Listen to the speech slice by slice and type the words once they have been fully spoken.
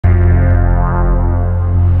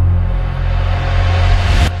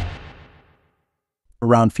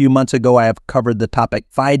Around a few months ago, I have covered the topic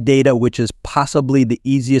Phidata, which is possibly the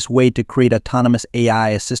easiest way to create autonomous AI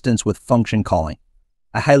assistants with function calling.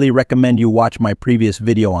 I highly recommend you watch my previous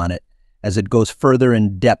video on it, as it goes further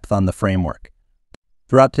in depth on the framework.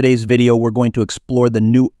 Throughout today's video, we're going to explore the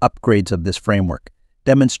new upgrades of this framework,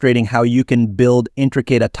 demonstrating how you can build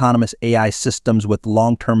intricate autonomous AI systems with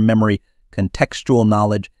long-term memory, contextual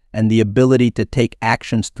knowledge, and the ability to take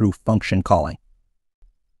actions through function calling.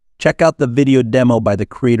 Check out the video demo by the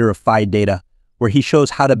creator of Phidata, where he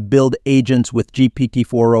shows how to build agents with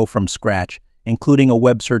GPT-4o from scratch, including a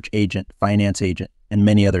web search agent, finance agent, and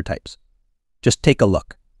many other types. Just take a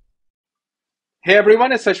look. Hey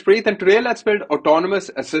everyone, it's Sashpreet, and today let's build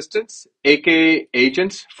autonomous assistants, aka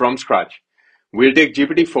agents, from scratch. We'll take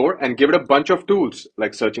GPT-4 and give it a bunch of tools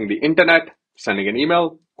like searching the internet, sending an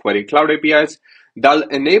email, querying cloud APIs. That'll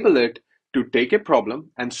enable it to take a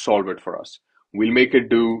problem and solve it for us. We'll make it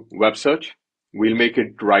do web search, we'll make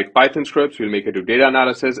it write Python scripts, we'll make it do data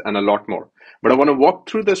analysis, and a lot more. But I want to walk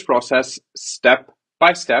through this process step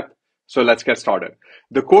by step, so let's get started.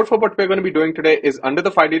 The code for what we're going to be doing today is under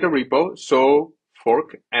the Phidata repo, so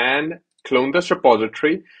fork and clone this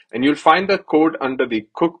repository, and you'll find the code under the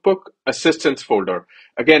Cookbook Assistance folder.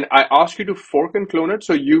 Again, I ask you to fork and clone it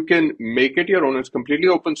so you can make it your own. It's completely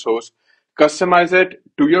open source. Customize it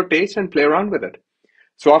to your taste and play around with it.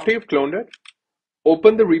 So after you've cloned it,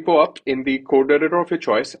 open the repo up in the code editor of your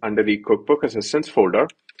choice under the Cookbook Assistance folder,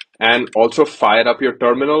 and also fire up your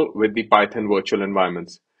terminal with the Python virtual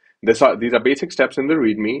environments. These are basic steps in the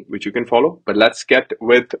README which you can follow, but let's get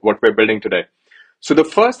with what we're building today. So the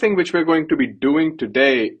first thing which we're going to be doing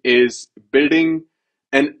today is building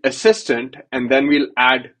an assistant, and then we'll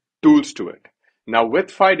add tools to it. Now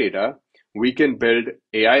with Phidata, we can build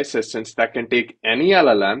AI assistants that can take any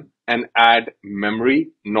LLM and add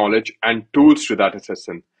memory, knowledge, and tools to that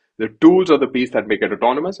assistant. The tools are the piece that make it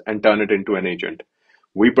autonomous and turn it into an agent.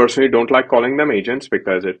 We personally don't like calling them agents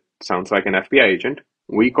because it sounds like an FBI agent.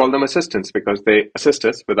 We call them assistants because they assist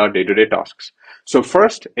us with our day-to-day tasks. So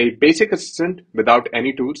first, a basic assistant without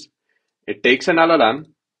any tools. It takes an LLM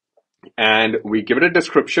and we give it a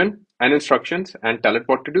description and instructions and tell it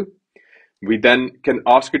what to do. We then can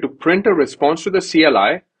ask it to print a response to the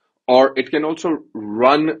CLI, or it can also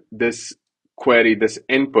run this query, this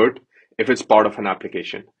input, if it's part of an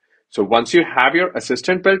application. So once you have your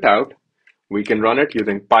assistant built out, we can run it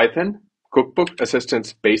using Python, Cookbook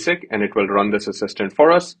Assistants Basic, and it will run this assistant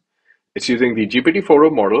for us. It's using the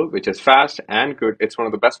GPT-4o model, which is fast and good. It's one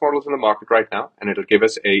of the best models in the market right now, and it'll give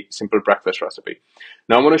us a simple breakfast recipe.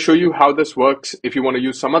 Now I want to show you how this works if you want to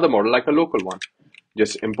use some other model, like a local one.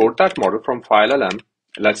 Just import that model from file LM.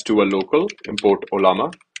 Let's do a local, import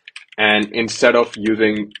Ollama. And instead of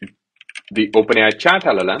using the OpenAI chat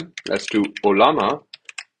LLM, let's do Ollama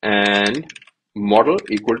and model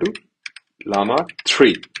equal to Llama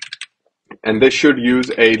 3. And this should use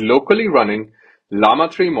a locally running Llama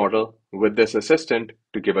 3 model with this assistant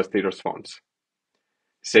to give us the response.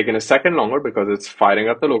 It's taken a second longer because it's firing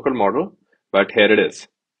up the local model, but here it is.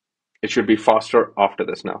 It should be faster after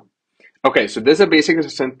this now. Okay, so this is a basic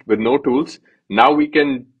assistant with no tools. Now we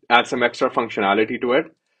can add some extra functionality to it.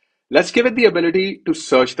 Let's give it the ability to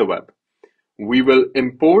search the web. We will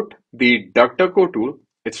import the DuckDuckGo tool.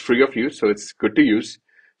 It's free of use, so it's good to use.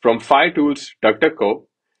 From File Tools, DuckDuckGo,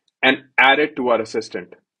 and add it to our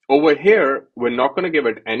assistant. Over here, we're not going to give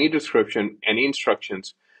it any description, any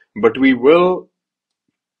instructions, but we will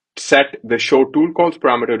set the show tool calls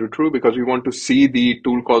parameter to true because we want to see the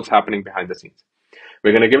tool calls happening behind the scenes.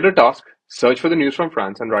 We're going to give it a task, search for the news from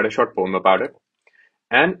France and write a short poem about it.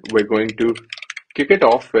 And we're going to kick it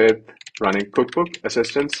off with running Cookbook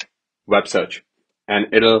Assistants Web Search.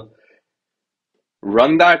 And it'll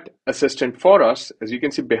run that assistant for us. As you can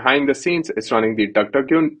see behind the scenes, it's running the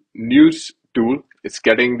DuckDuckGo news tool. It's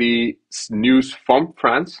getting the news from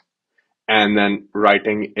France and then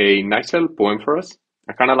writing a nice little poem for us.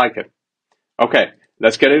 I kind of like it. Okay,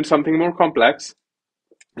 let's get into something more complex.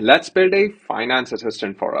 Let's build a finance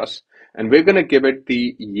assistant for us. And we're going to give it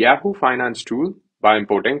the Yahoo Finance tool by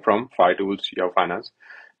importing from File Tools, Yahoo Finance.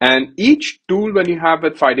 And each tool when you have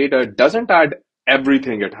with Phidata doesn't add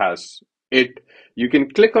everything it has. You can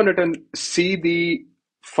click on it and see the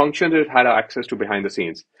functions it had access to behind the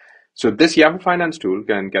scenes. So this Yahoo Finance tool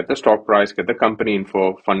can get the stock price, get the company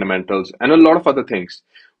info, fundamentals, and a lot of other things.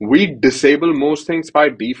 We disable most things by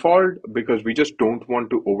default because we just don't want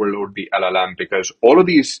to overload the LLM, because all of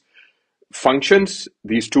these functions,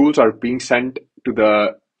 these tools are being sent to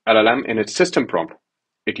the LLM in its system prompt.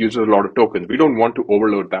 It uses a lot of tokens. We don't want to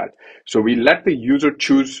overload that. So we let the user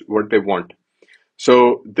choose what they want.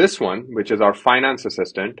 So this one, which is our finance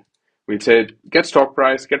assistant, We'll say get stock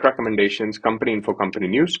price, get recommendations, company info, company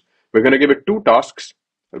news. We're going to give it 2 tasks,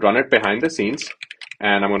 run it behind the scenes,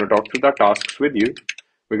 and I'm going to talk through the tasks with you.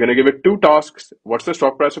 We're going to give it 2 tasks. What's the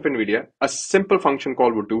stock price of NVIDIA? A simple function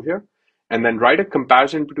call would do here. And then write a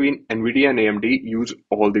comparison between NVIDIA and AMD, use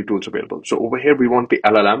all the tools available. So over here, we want the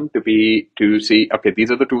LLM to see, okay,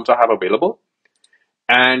 these are the tools I have available.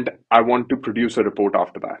 And I want to produce a report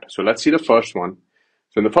after that. So let's see the first one.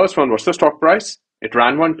 So in the first one, what's the stock price? It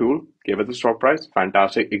ran one tool, gave it the stock price.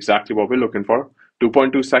 Fantastic, exactly what we're looking for.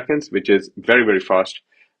 2.2 seconds, which is very, very fast.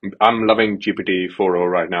 I'm loving GPT-4o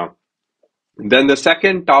right now. Then the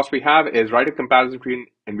second task we have is write a comparison between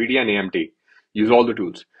NVIDIA and AMD. Use all the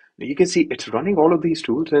tools. Now you can see it's running all of these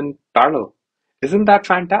tools in parallel. Isn't that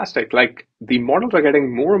fantastic? Like the models are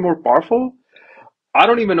getting more and more powerful. I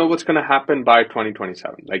don't even know what's going to happen by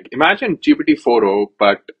 2027. Like imagine GPT-4o,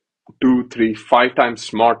 but 2, 3, 5 times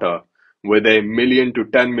smarter with a million to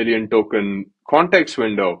 10 million token context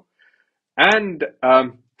window. And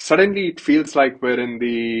suddenly it feels like we're in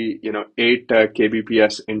the 8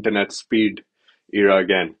 kbps internet speed era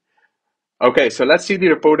again. Okay, so let's see the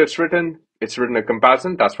report it's written. It's written a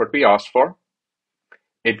comparison. That's what we asked for.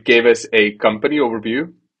 It gave us a company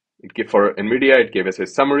overview. For NVIDIA, it gave us a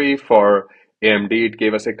summary. For AMD, it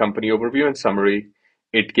gave us a company overview and summary.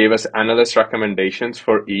 It gave us analyst recommendations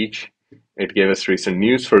for each. It gave us recent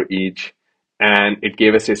news for each. And it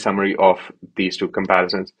gave us a summary of these 2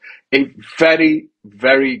 comparisons. A very,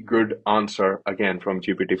 very good answer, again, from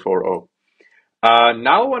GPT-4o.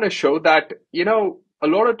 Now I want to show that, a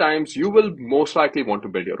lot of times you will most likely want to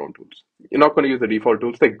build your own tools. You're not going to use the default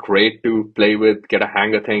tools. They're great to play with, get a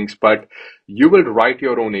hang of things, but you will write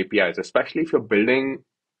your own APIs, especially if you're building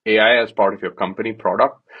AI as part of your company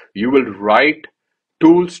product. You will write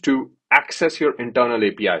tools to access your internal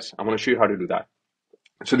APIs. I'm going to show you how to do that.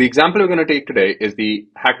 So the example we're going to take today is the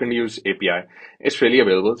Hacker News API. It's freely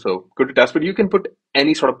available, so good to test, but you can put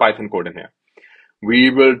any sort of Python code in here.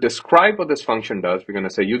 We will describe what this function does. We're going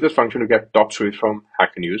to say use this function to get top stories from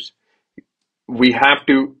Hacker News. We have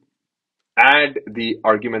to add the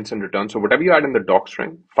arguments in return. So whatever you add in the doc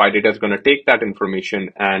string, Phidata is going to take that information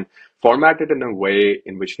and format it in a way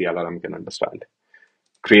in which the LLM can understand.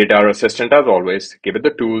 Create our assistant as always, give it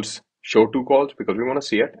the tools, show 2 calls because we want to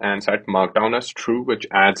see it, and set markdown as true, which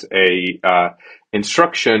adds a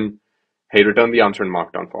instruction, hey, return the answer in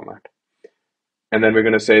markdown format. And then we're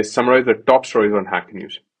going to say summarize the top stories on Hacker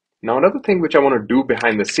News. Now, another thing which I want to do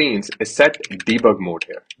behind the scenes is set debug mode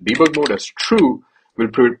here. Debug mode as true will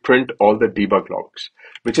print all the debug logs,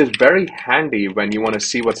 which is very handy when you want to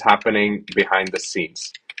see what's happening behind the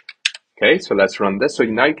scenes. Okay, so let's run this. So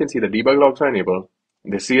now you can see the debug logs are enabled.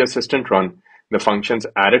 The C assistant run, the functions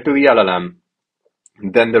added to the LLM.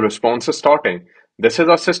 Then the response is starting. This is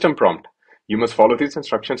our system prompt. You must follow these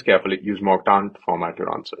instructions carefully. Use markdown to format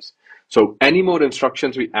your answers. So any more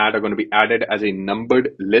instructions we add are going to be added as a numbered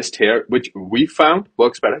list here, which we found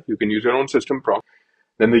works better. You can use your own system prompt.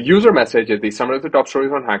 Then the user message is the summary of the top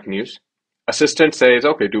stories on Hacker News. Assistant says,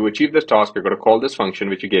 okay, to achieve this task, you're going to call this function,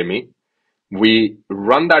 which you gave me. We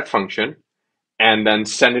run that function and then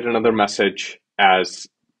send it another message as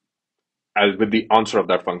with the answer of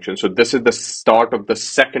that function. So this is the start of the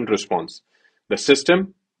second response. The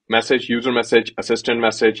system message, user message, assistant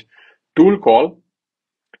message, tool call,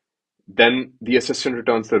 then the assistant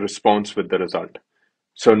returns the response with the result.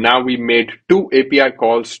 So now we made 2 API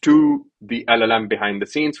calls to the LLM behind the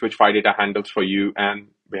scenes, which Phidata handles for you and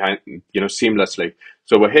seamlessly.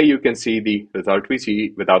 So over here you can see the result we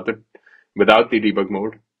see without the debug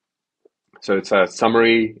mode. So it's a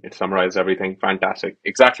summary, it summarizes everything. Fantastic.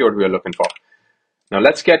 Exactly what we are looking for. Now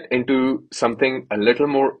let's get into something a little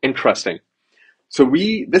more interesting. So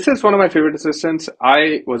this is one of my favorite assistants.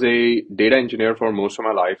 I was a data engineer for most of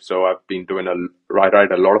my life, so I've been doing write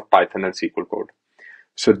a lot of Python and SQL code.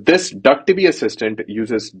 So this DuckDB assistant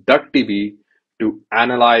uses DuckDB to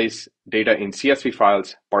analyze data in CSV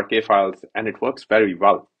files, Parquet files, and it works very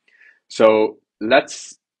well. So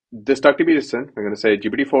this DuckDB assistant, we're going to say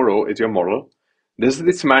GPT-4o is your model. This is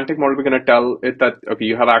the semantic model. We're going to tell it that, okay,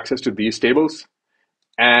 you have access to these tables.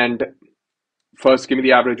 And first, give me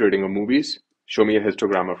the average rating of movies. Show me a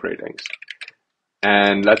histogram of ratings.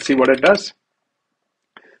 And let's see what it does.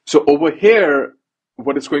 So over here,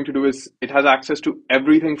 what it's going to do is it has access to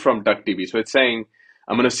everything from DuckDB. So it's saying,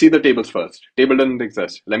 I'm going to see the tables first. Table doesn't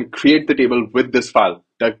exist. Let me create the table with this file.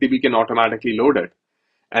 DuckDB can automatically load it.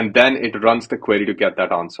 And then it runs the query to get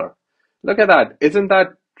that answer. Look at that. Isn't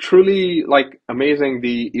that truly amazing,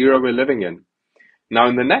 the era we're living in? Now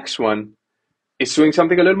in the next one, it's doing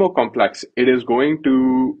something a little more complex. It is going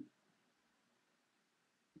to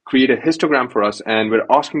create a histogram for us, and we're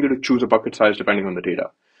asking you to choose a bucket size depending on the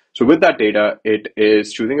data. So with that data, it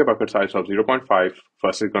is choosing a bucket size of 0.5.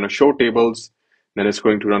 First, it's going to show tables, then it's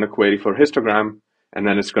going to run a query for histogram, and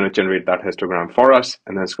then it's going to generate that histogram for us,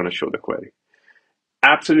 and then it's going to show the query.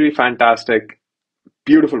 Absolutely fantastic,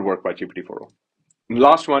 beautiful work by GPT-4o.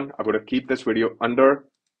 Last one, I'm going to keep this video under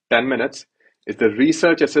 10 minutes, is the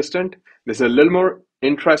research assistant. This is a little more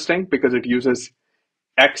interesting because it uses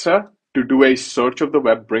Exa to do a search of the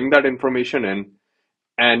web, bring that information in,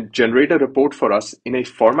 and generate a report for us in a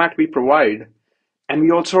format we provide. And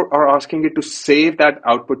we also are asking it to save that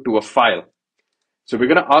output to a file. So we're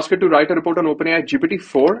going to ask it to write a report on OpenAI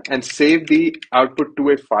GPT-4 and save the output to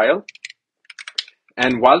a file.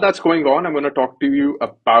 And while that's going on, I'm going to talk to you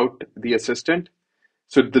about the assistant.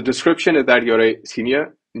 So the description is that you're a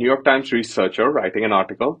senior New York Times researcher writing an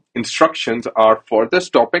article. Instructions are for this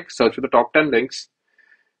topic, search for the top 10 links,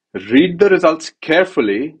 read the results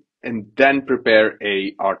carefully, and then prepare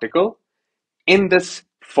an article in this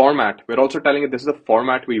format. We're also telling it this is the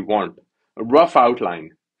format we want, a rough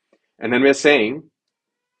outline. And then we're saying,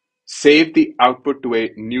 save the output to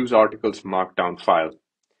a news article's markdown file.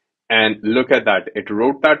 And look at that. It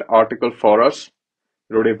wrote that article for us.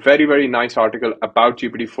 It wrote a very, very nice article about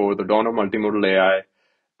GPT-4, the dawn of multimodal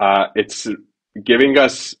AI. It's giving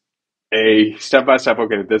us a step-by-step,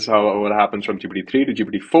 okay, this is how what happens from GPT-3 to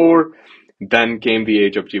GPT-4. Then came the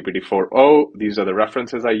age of GPT-4o. These are the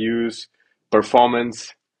references I use.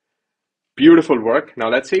 Performance. Beautiful work. Now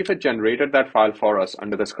let's see if it generated that file for us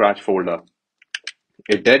under the Scratch folder.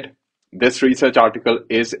 It did. This research article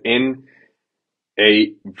is in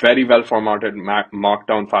a very well-formatted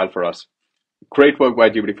markdown file for us. Great work by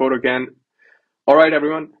GPT-4 again. All right,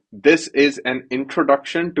 everyone. This is an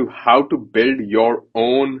introduction to how to build your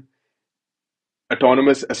own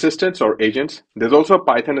autonomous assistants or agents. There's also a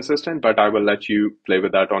Python assistant, but I will let you play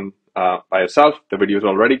with that on by yourself. The video is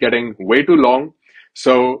already getting way too long.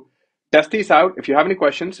 So test these out. If you have any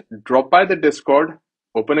questions, drop by the Discord,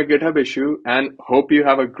 open a GitHub issue, and hope you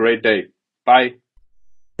have a great day. Bye.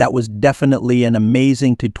 That was definitely an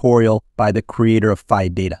amazing tutorial by the creator of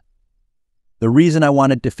Phidata. The reason I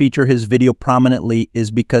wanted to feature his video prominently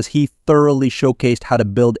is because he thoroughly showcased how to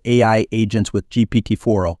build AI agents with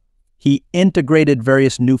GPT-4o. He integrated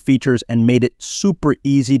various new features and made it super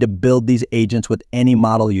easy to build these agents with any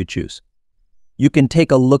model you choose. You can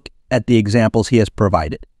take a look at the examples he has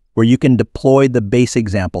provided, where you can deploy the base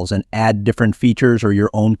examples and add different features or your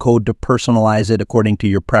own code to personalize it according to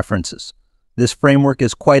your preferences. This framework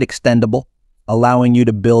is quite extendable, allowing you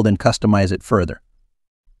to build and customize it further.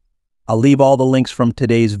 I'll leave all the links from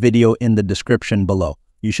today's video in the description below.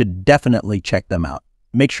 You should definitely check them out.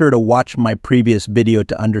 Make sure to watch my previous video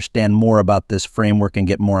to understand more about this framework and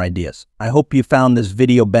get more ideas. I hope you found this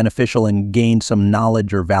video beneficial and gained some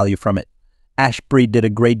knowledge or value from it. Ashpreet did a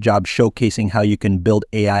great job showcasing how you can build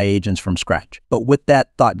AI agents from scratch. But with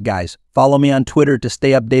that thought, guys, follow me on Twitter to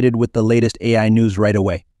stay updated with the latest AI news right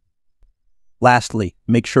away. Lastly,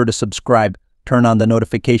 make sure to subscribe, turn on the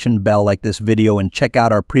notification bell like this video, and check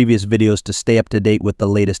out our previous videos to stay up to date with the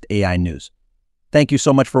latest AI news. Thank you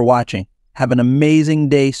so much for watching. Have an amazing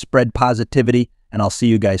day, spread positivity, and I'll see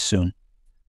you guys soon.